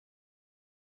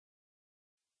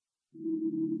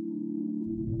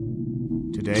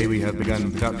Today we have begun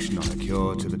production on a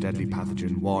cure to the deadly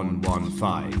pathogen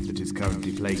 115 that is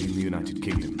currently plaguing the United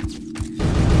Kingdom.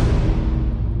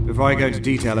 Before I go into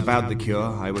detail about the cure,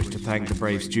 I wish to thank the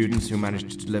brave students who managed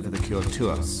to deliver the cure to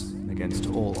us, against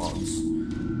all odds.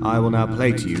 I will now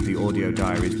play to you the audio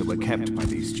diaries that were kept by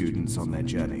these students on their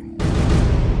journey.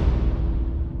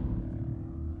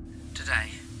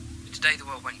 Today the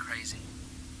world went crazy.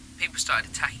 People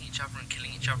started attacking each other and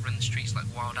killing each other in the streets like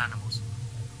wild animals.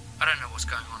 I don't know what's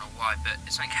going on or why, but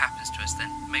if something happens to us, then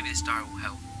maybe this diary will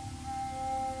help.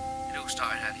 It all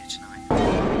started earlier tonight.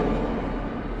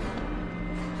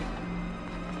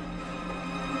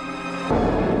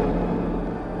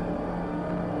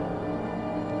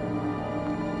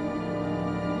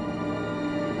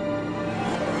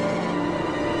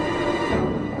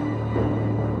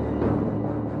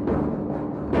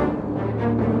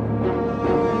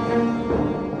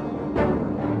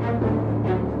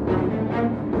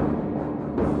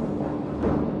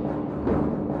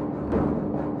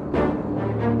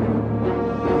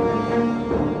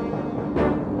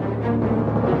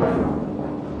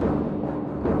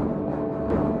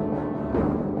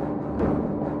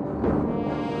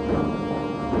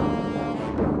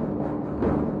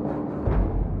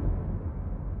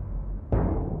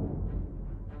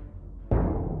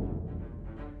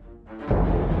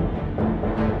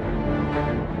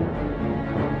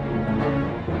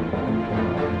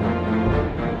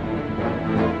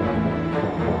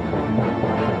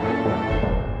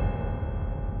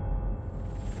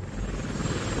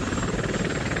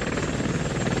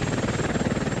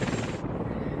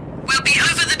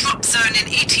 In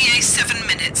ETA 7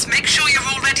 minutes. Make sure you're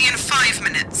all ready in 5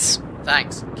 minutes.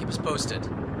 Thanks. Keep us posted.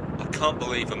 I can't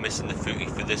believe I'm missing the footy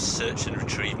for this search and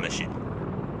retrieve mission.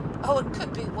 Oh, it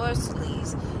could be worse,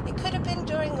 Lees. It could have been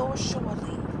during your shore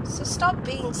leave. So stop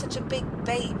being such a big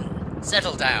baby.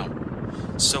 Settle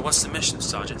down. So what's the mission,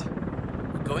 Sergeant?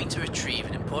 We're going to retrieve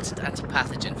an important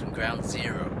antipathogen from Ground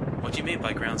Zero. What do you mean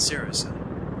by Ground Zero, sir?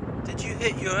 Did you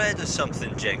hit your head or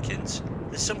something, Jenkins?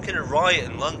 There's some kind of riot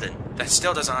in London. That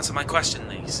still doesn't answer my question,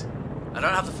 Lees. I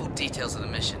don't have the full details of the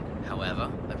mission.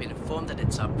 However, I've been informed that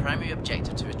it's our primary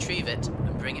objective to retrieve it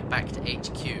and bring it back to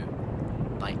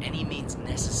HQ. By any means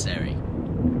necessary.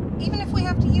 Even if we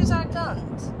have to use our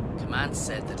guns? Command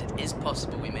said that it is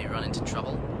possible we may run into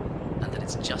trouble, and that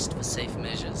it's just for safe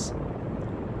measures.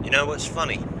 You know what's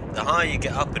funny? The higher you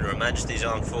get up in Her Majesty's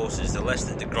Armed Forces, the less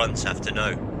that the grunts have to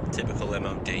know. Typical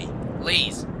MOD.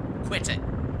 Lees, quit it.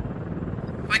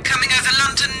 We're coming over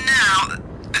London now.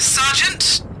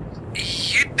 Sergeant,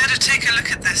 you'd better take a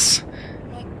look at this.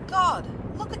 My God,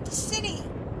 look at the city.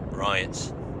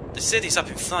 Riots. The city's up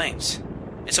in flames.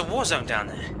 It's a war zone down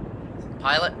there.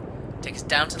 Pilot, take us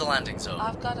down to the landing zone.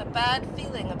 I've got a bad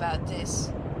feeling about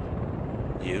this.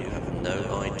 You have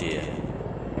no idea.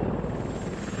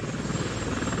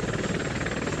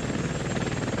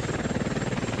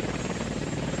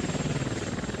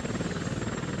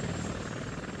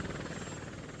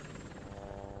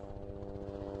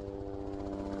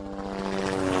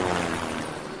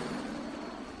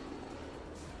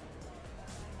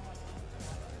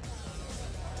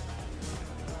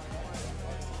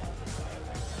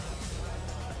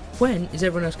 When is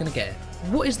everyone else going to get it?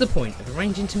 What is the point of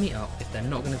arranging to meet up if they're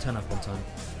not going to turn up on time?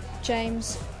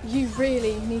 James, you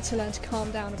really need to learn to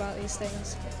calm down about these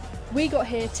things. We got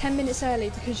here 10 minutes early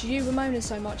because you were moaning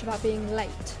so much about being late.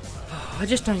 I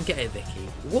just don't get it, Vicki.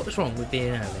 What's wrong with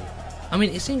being early? I mean,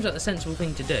 it seems like the sensible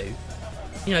thing to do.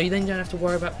 You know, you then don't have to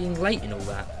worry about being late and all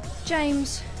that.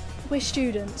 James, we're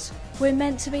students. We're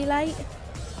meant to be late.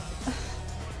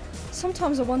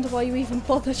 Sometimes I wonder why you even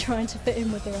bother trying to fit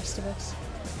in with the rest of us.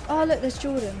 Oh look, there's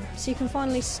Jordan, so you can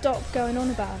finally stop going on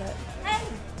about it.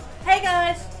 Hey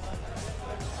guys!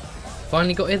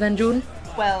 Finally got here then, Jordan?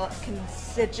 Well,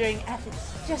 considering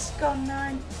it's just gone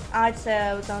 9, I'd say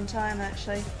I was on time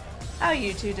actually. How are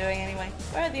you two doing anyway?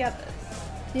 Where are the others?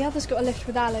 The others got a lift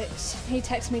with Alex. He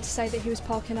texted me to say that he was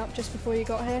parking up just before you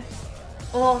got here.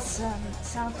 Awesome.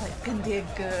 Sounds like it's gonna be a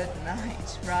good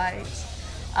night, right?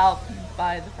 I'll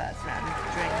buy the first round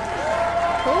of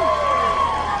drinks. Cool.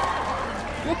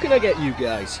 What can I get you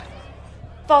guys?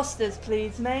 Foster's,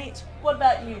 please, mate. What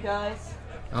about you guys?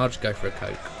 I'll just go for a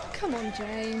Coke. Come on,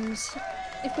 James.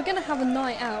 If we're going to have a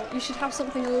night out, you should have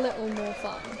something a little more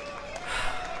fun.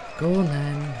 Go on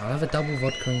then. I'll have a double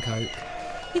vodka and Coke.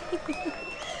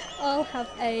 I'll have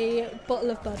a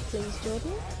bottle of Bud, please,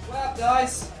 Jordan. What up,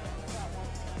 guys?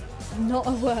 Not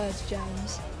a word,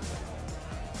 James.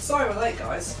 Sorry we're late,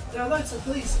 guys. There are loads of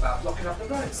police about blocking up the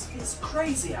roads. It's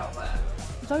crazy out there.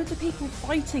 loads of people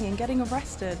fighting and getting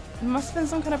arrested. It must have been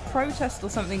some kind of protest or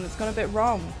something that's gone a bit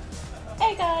wrong.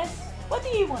 Hey guys, what do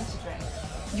you want to drink?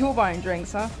 You're buying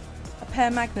drinks, huh? A pear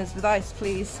Magners with ice,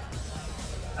 please.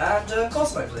 And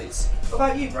Cosmo, please. What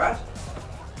about you, Brad?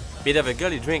 Bit of a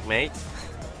gully drink, mate.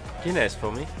 Guinness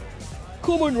for me.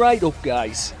 Come on right up,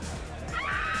 guys.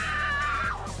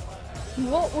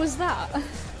 What was that?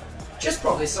 Just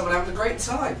probably someone having a great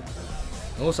time.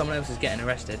 Or someone else is getting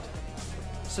arrested.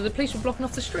 So the police were blocking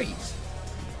off the streets?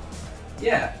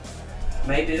 Yeah.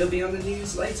 Maybe it'll be on the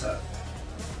news later.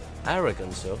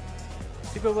 Arrogant, so.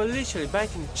 People were literally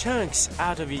biting chunks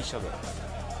out of each other.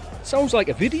 Sounds like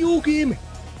a video game.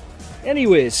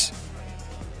 Anyways.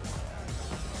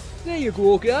 There you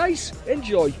go, guys.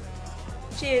 Enjoy.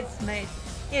 Cheers, mate.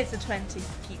 Here's a 20.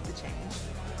 Keep the change.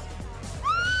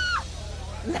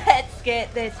 Let's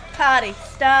get this party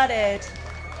started.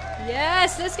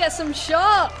 Yes, let's get some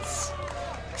shots.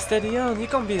 Steady on, you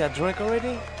can't be that drunk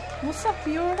already. What's up? Are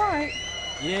you alright?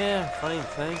 Yeah, fine,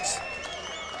 thanks.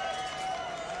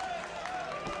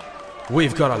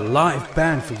 We've got a live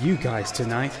band for you guys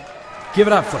tonight. Give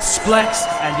it up for Splex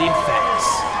and the Effects.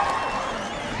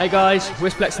 Hey guys, we're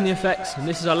Splex and the Effects, and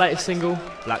this is our latest single,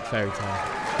 Black Fairy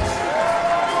Tale.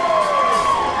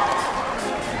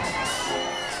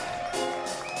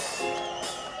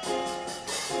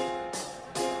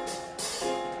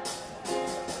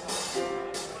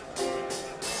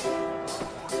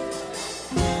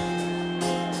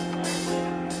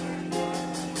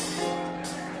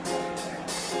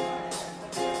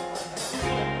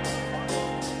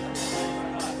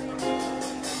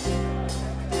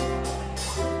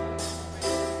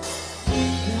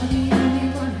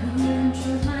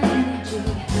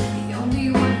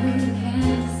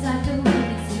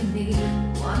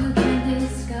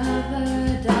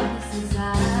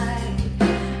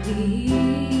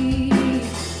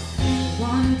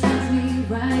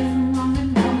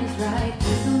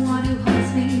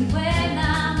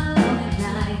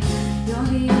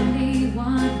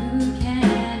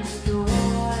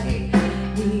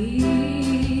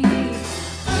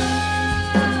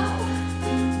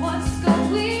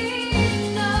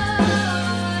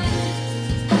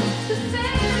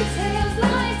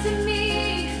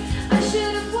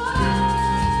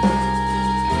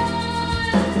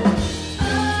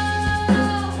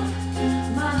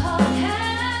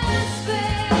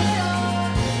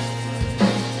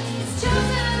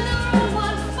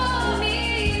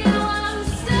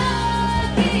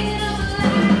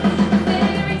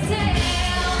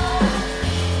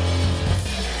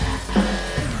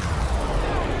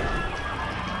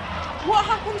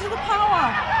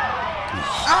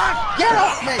 Get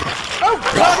off me! Oh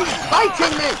God, he's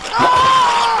biting me!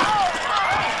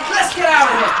 Let's get out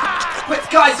of here! Quick,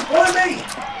 guys, follow me!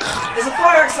 There's a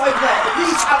fire exit over there. It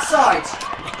leads outside.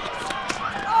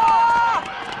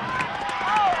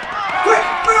 Quick,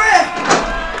 through here!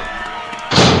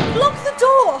 Lock the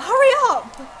door! Hurry up!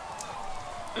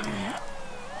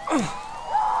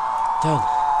 Done.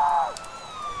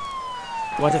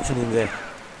 What happened in there?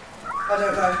 I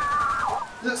don't know.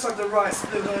 Looks like the riots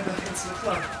spilled over into the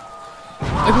club.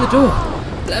 Open the door!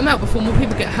 Let them out before more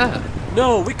people get hurt.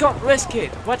 No, we can't risk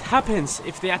it. What happens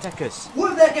if they attack us?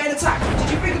 What if they're getting attacked?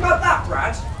 Did you think about that,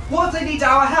 Brad? What if they need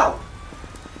our help?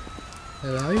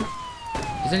 Hello?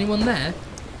 Is anyone there?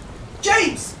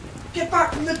 James! Get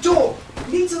back from the door!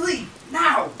 We need to leave,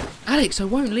 now! Alex, I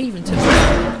won't leave until...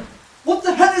 What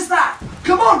the hell is that?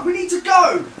 Come on, we need to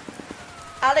go!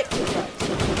 Alex is right.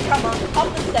 Come on,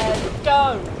 up the stairs,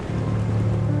 go!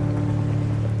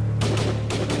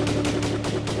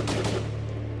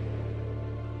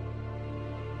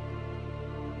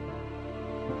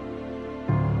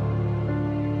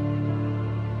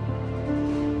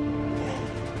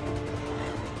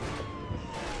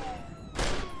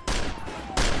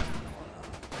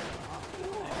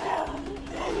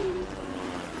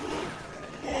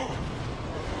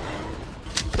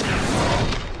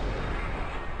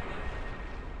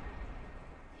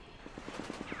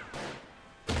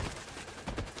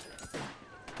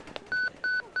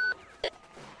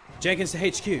 Jenkins to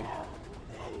HQ.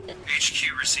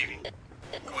 HQ receiving.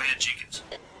 Go ahead, Jenkins.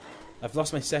 I've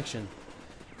lost my section.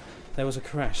 There was a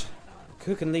crash.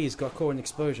 Cook and Lee's got caught in an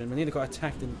explosion. Manila got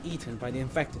attacked and eaten by the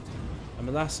infected. I'm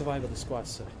the last survivor of the squad,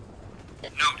 sir.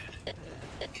 Noted.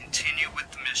 Continue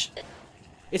with the mission.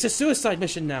 It's a suicide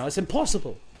mission now. It's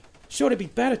impossible. Sure, it'd be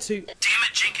better to... Damn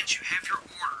it, Jenkins, you have your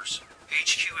orders.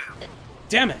 HQ out.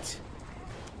 Damn it!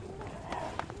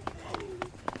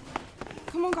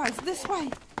 Come on, guys, this way.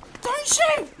 Don't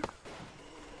shoot!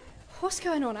 What's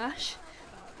going on, Ash?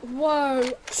 Whoa.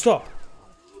 Stop.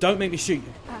 Don't make me shoot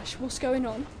you. Ash, what's going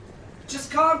on? Just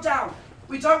calm down.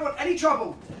 We don't want any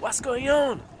trouble. What's going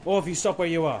on? All of you stop where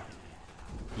you are.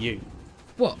 You.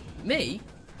 What, me?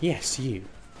 Yes, you.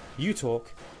 You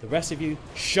talk, the rest of you,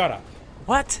 shut up.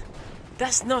 What?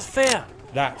 That's not fair.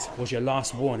 That was your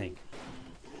last warning.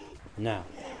 Now,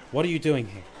 what are you doing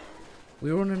here?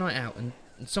 We were on a night out and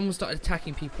someone started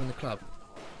attacking people in the club.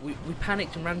 We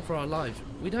panicked and ran for our lives.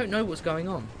 We don't know what's going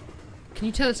on. Can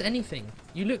you tell us anything?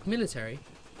 You look military.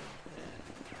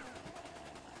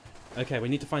 Okay, we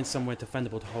need to find somewhere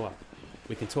defendable to hold up.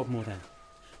 We can talk more then.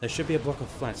 There should be a block of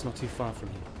flats not too far from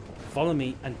here. Follow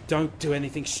me and don't do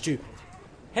anything stupid.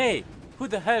 Hey, who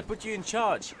the hell put you in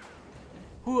charge?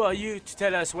 Who are you to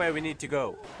tell us where we need to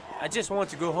go? I just want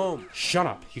to go home. Shut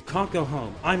up. You can't go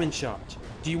home. I'm in charge.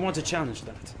 Do you want to challenge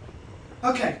that?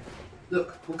 Okay.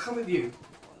 Look, we'll come with you.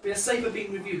 We are safer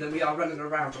being with you than we are running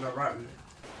around on our own.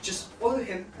 Just follow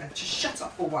him and just shut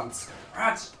up for once.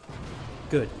 Right?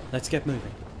 Good. Let's get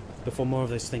moving. Before more of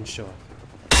those things show up.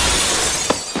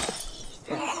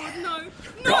 Oh, no!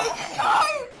 No! No!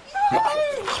 No!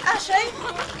 Ashleigh!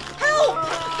 Help!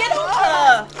 Get off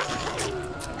her!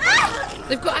 Ah!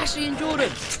 They've got Ashleigh and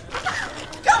Jordan!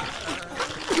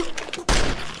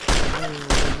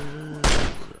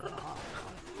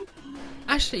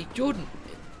 Ashleigh, Jordan,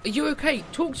 are you okay?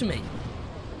 Talk to me.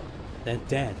 They're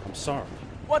dead. I'm sorry.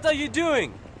 What are you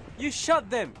doing? You shot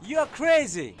them. You are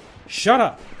crazy. Shut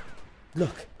up!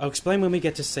 Look, I'll explain when we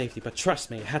get to safety, but trust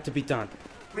me, it had to be done.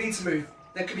 We need to move.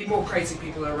 There could be more crazy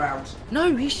people around.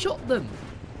 No, he shot them.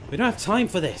 We don't have time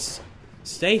for this.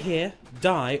 Stay here,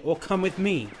 die, or come with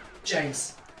me.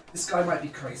 James, this guy might be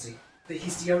crazy, but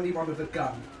he's the only one with a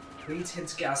gun. We need him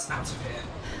to get us out of here.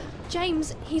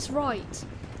 James, he's right.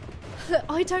 Look,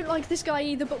 I don't like this guy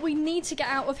either, but we need to get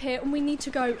out of here and we need to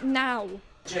go now.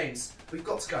 James, we've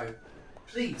got to go.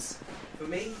 Please, for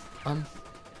me.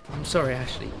 I'm sorry,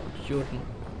 Ashleigh, Jordan.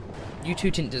 You two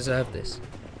didn't deserve this.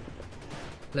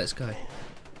 Let's go.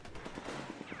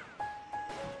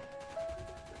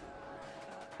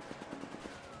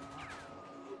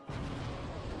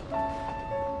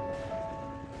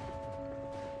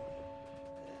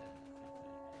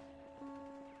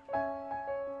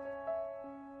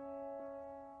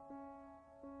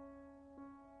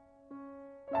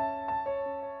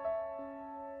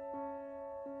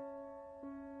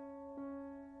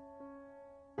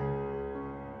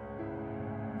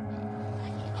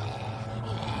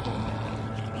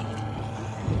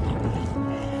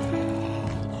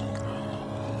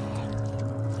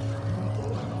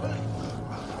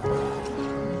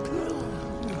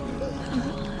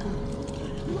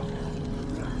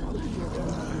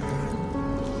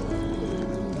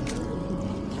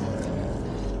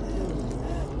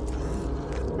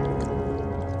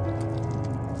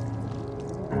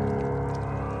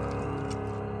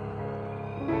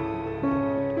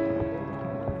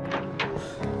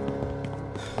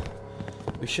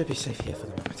 We should be safe here for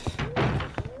the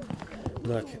moment.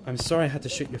 Look, I'm sorry I had to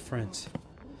shoot your friends,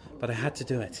 but I had to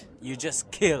do it. You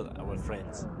just killed our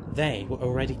friends. They were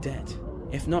already dead.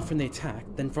 If not from the attack,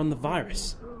 then from the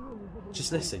virus.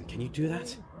 Just listen, can you do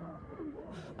that?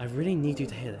 I really need you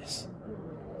to hear this.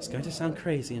 It's going to sound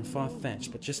crazy and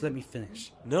far-fetched, but just let me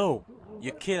finish. No,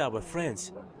 you killed our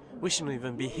friends. We shouldn't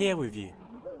even be here with you.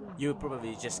 You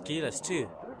probably just killed us too.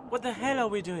 What the hell are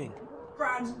we doing?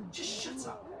 Brad, just shut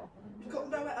up. We've got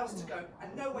nowhere else to go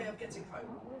and no way of getting home.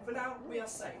 For now, we are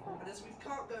safe, and as we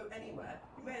can't go anywhere,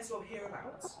 we may as well hear him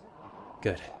out.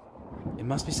 Good. It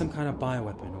must be some kind of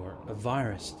bioweapon or a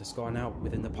virus that's gone out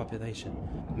within the population.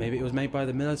 Maybe it was made by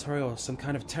the military or some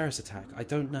kind of terrorist attack. I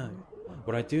don't know.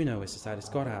 What I do know is that it's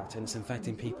got out and it's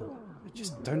infecting people. I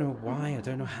just don't know why, I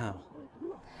don't know how.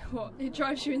 What, it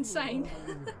drives you insane?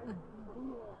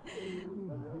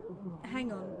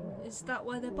 Hang on, is that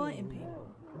why they're biting people?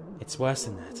 It's worse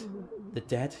than that. The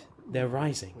dead, they're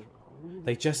rising.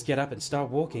 They just get up and start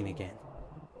walking again.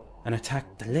 And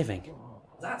attack the living.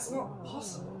 That's not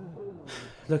possible.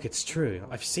 Look, it's true.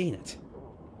 I've seen it.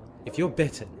 If you're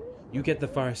bitten, you get the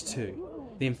virus too.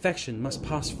 The infection must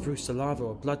pass through saliva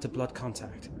or blood-to-blood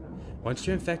contact. Once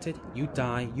you're infected, you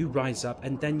die, you rise up,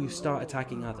 and then you start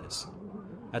attacking others.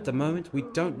 At the moment, we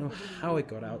don't know how it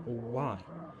got out or why.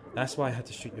 That's why I had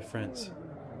to shoot your friends.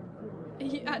 Are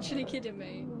you actually kidding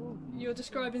me? You're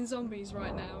describing zombies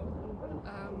right now.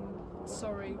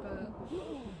 Sorry, but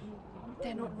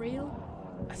they're not real?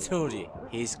 I told you,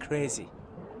 he's crazy.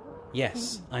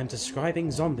 Yes, I'm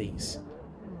describing zombies.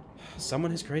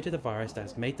 Someone has created a virus that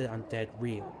has made the undead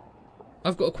real.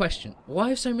 I've got a question. Why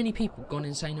have so many people gone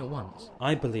insane at once?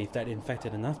 I believe that it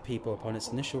infected enough people upon its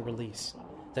initial release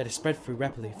that it spread through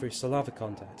rapidly through saliva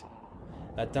contact.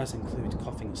 That does include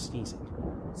coughing or sneezing.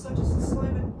 So does the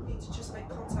slimer need to just make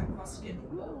contact with our skin?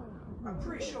 I'm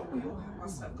pretty sure we all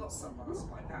must have got some on us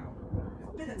by now.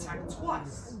 We've been attacked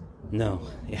twice. No,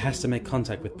 it has to make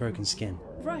contact with broken skin.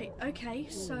 Right, okay,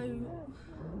 so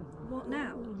what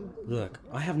now? Look,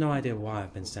 I have no idea why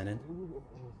I've been sent in.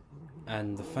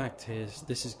 And the fact is,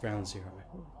 this is ground zero,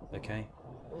 okay?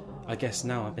 I guess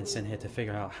now I've been sent here to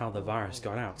figure out how the virus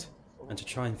got out, and to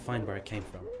try and find where it came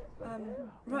from.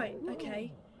 Right,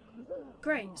 okay.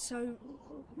 Great, so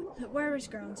where is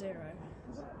ground zero?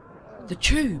 The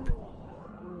tube!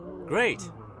 Great!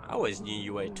 I always knew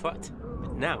you were a twat,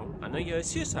 but now I know you're a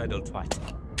suicidal twat.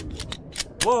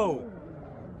 Whoa!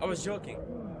 I was joking.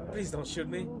 Please don't shoot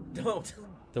me. Don't!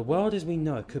 The world as we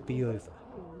know it could be over,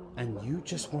 and you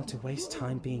just want to waste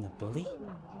time being a bully?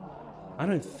 I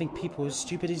don't think people as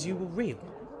stupid as you were real.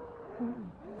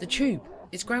 The tube!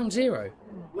 It's ground zero!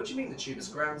 What do you mean the tube is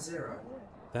ground zero?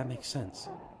 That makes sense,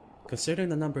 considering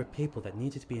the number of people that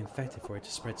needed to be infected for it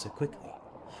to spread so quickly,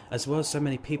 as well as so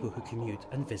many people who commute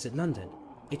and visit London.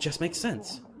 It just makes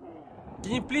sense.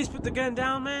 Can you please put the gun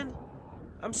down, man?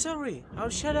 I'm sorry. I'll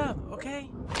shut up, okay?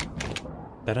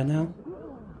 Better now?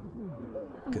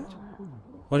 Good.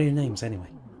 What are your names, anyway?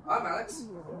 I'm Alex.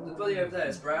 The bully over there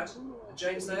is Brad. And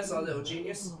James there's our little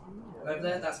genius. And over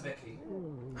there, that's Vicki.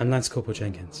 I'm Lance Corporal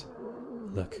Jenkins.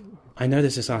 Look, I know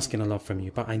this is asking a lot from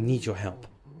you, but I need your help.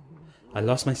 I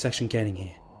lost my section getting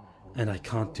here, and I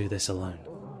can't do this alone.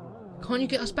 Can't you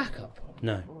get us back up?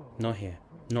 No, not here.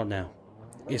 Not now.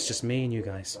 It's just me and you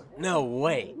guys. No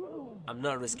way! I'm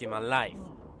not risking my life.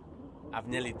 I've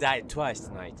nearly died twice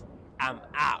tonight. I'm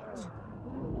out.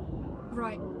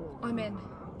 Right, I'm in.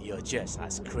 You're just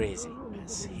as crazy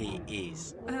as he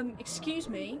is. Excuse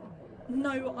me?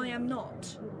 No, I am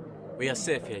not. We are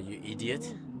safe here, you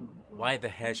idiot. Why the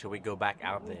hell should we go back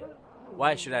out there?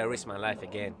 Why should I risk my life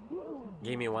again?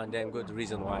 Give me one damn good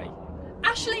reason why.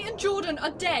 Ashleigh and Jordan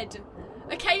are dead.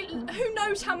 Okay, who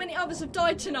knows how many others have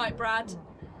died tonight, Brad?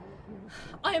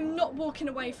 I am not walking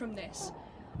away from this.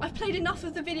 I've played enough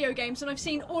of the video games and I've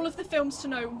seen all of the films to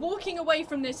know walking away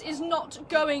from this is not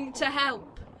going to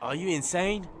help. Are you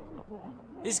insane?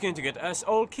 It's going to get us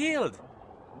all killed.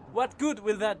 What good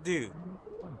will that do?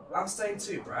 I'm staying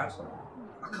too, Brad.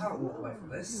 I can't walk away from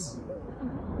this.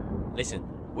 Listen,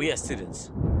 we are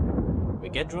students. We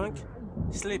get drunk,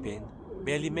 sleep in,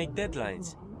 barely make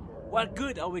deadlines. What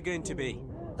good are we going to be?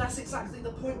 That's exactly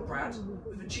the point, Brad.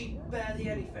 We've achieved barely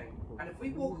anything. And if we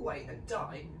walk away and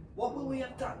die, what will we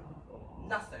have done?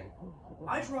 Nothing.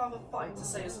 I'd rather fight to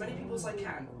save as many people as I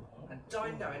can and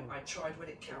die knowing I tried when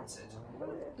it counted.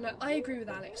 Look, I agree with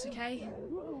Alex, okay?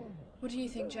 What do you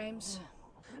think, James?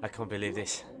 I can't believe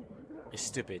this. It's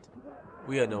stupid.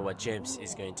 We all know what James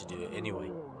is going to do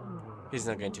anyway. He's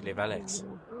not going to leave Alex,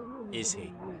 is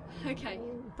he? Okay,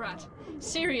 Brad.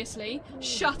 Seriously,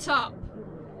 shut up!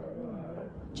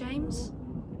 James?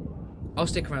 I'll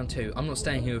stick around too. I'm not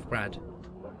staying here with Brad.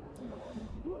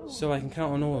 So I can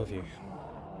count on all of you.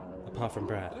 Apart from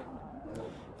Brad.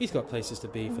 He's got places to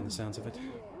be from the sounds of it.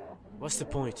 What's the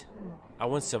point? I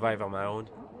won't survive on my own.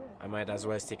 I might as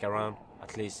well stick around.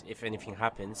 At least if anything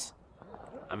happens,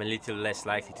 I'm a little less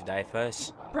likely to die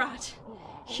first. Brad,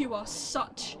 you are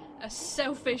such a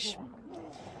selfish...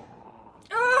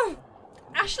 Ugh!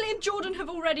 Ashleigh and Jordan have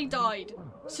already died,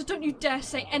 so don't you dare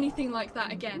say anything like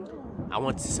that again. I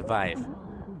want to survive,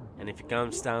 and if it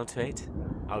comes down to it,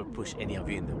 I'll push any of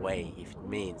you in the way if it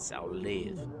means I'll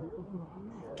live.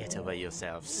 Get over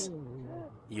yourselves.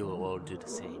 You will all do the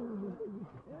same.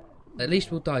 At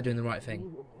least we'll die doing the right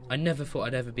thing. I never thought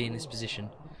I'd ever be in this position,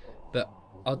 but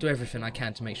I'll do everything I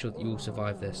can to make sure that you all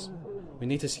survive this. We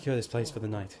need to secure this place for the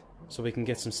night, so we can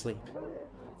get some sleep.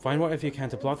 Find whatever you can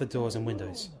to block the doors and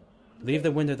windows. Leave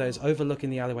the window that is overlooking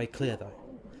the alleyway clear, though.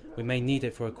 We may need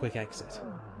it for a quick exit.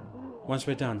 Once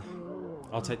we're done,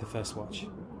 I'll take the first watch.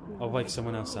 I'll wake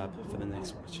someone else up for the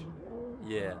next watch.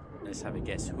 Yeah, let's have a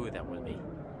guess who that will be.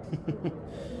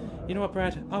 You know what,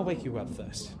 Brad? I'll wake you up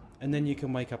first. And then you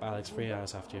can wake up Alex 3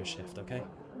 hours after your shift, okay?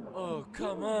 Oh,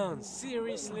 come on,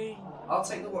 seriously? I'll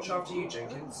take the watch after you,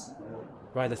 Jenkins.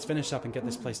 Right, let's finish up and get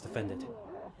this place defended.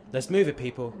 Let's move it,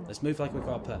 people. Let's move like we've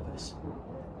got a purpose.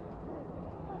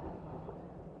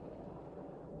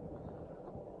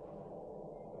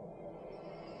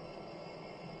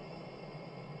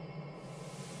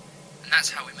 And that's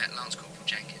how we met Lance Corporal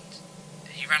Jenkins.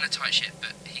 He ran a tight ship,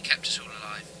 but he kept us all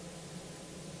alive.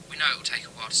 We know it will take a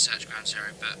while to search Ground Zero,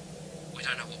 but we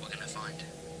don't know what we're going to find.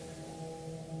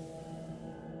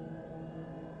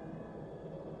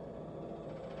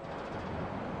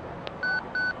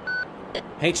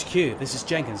 HQ, this is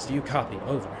Jenkins. Do you copy?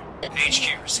 Over.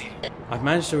 HQ, receiving. I've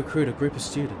managed to recruit a group of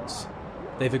students.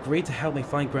 They've agreed to help me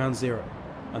find Ground Zero.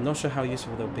 I'm not sure how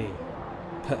useful they'll be.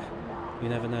 But you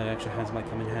never know, extra hands might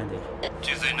come in handy.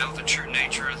 Do they know the true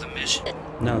nature of the mission?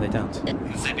 No, they don't.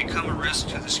 If they become a risk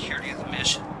to the security of the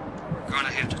mission, we're going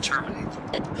to have to terminate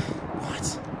them.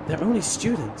 What? They're only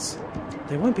students.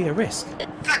 They won't be a risk.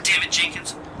 God damn it,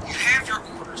 Jenkins. You have your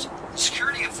orders. The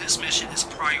security of this mission is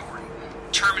priority.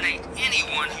 Terminate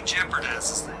anyone who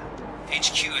jeopardizes that.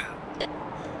 HQ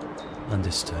out.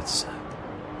 Understood, sir.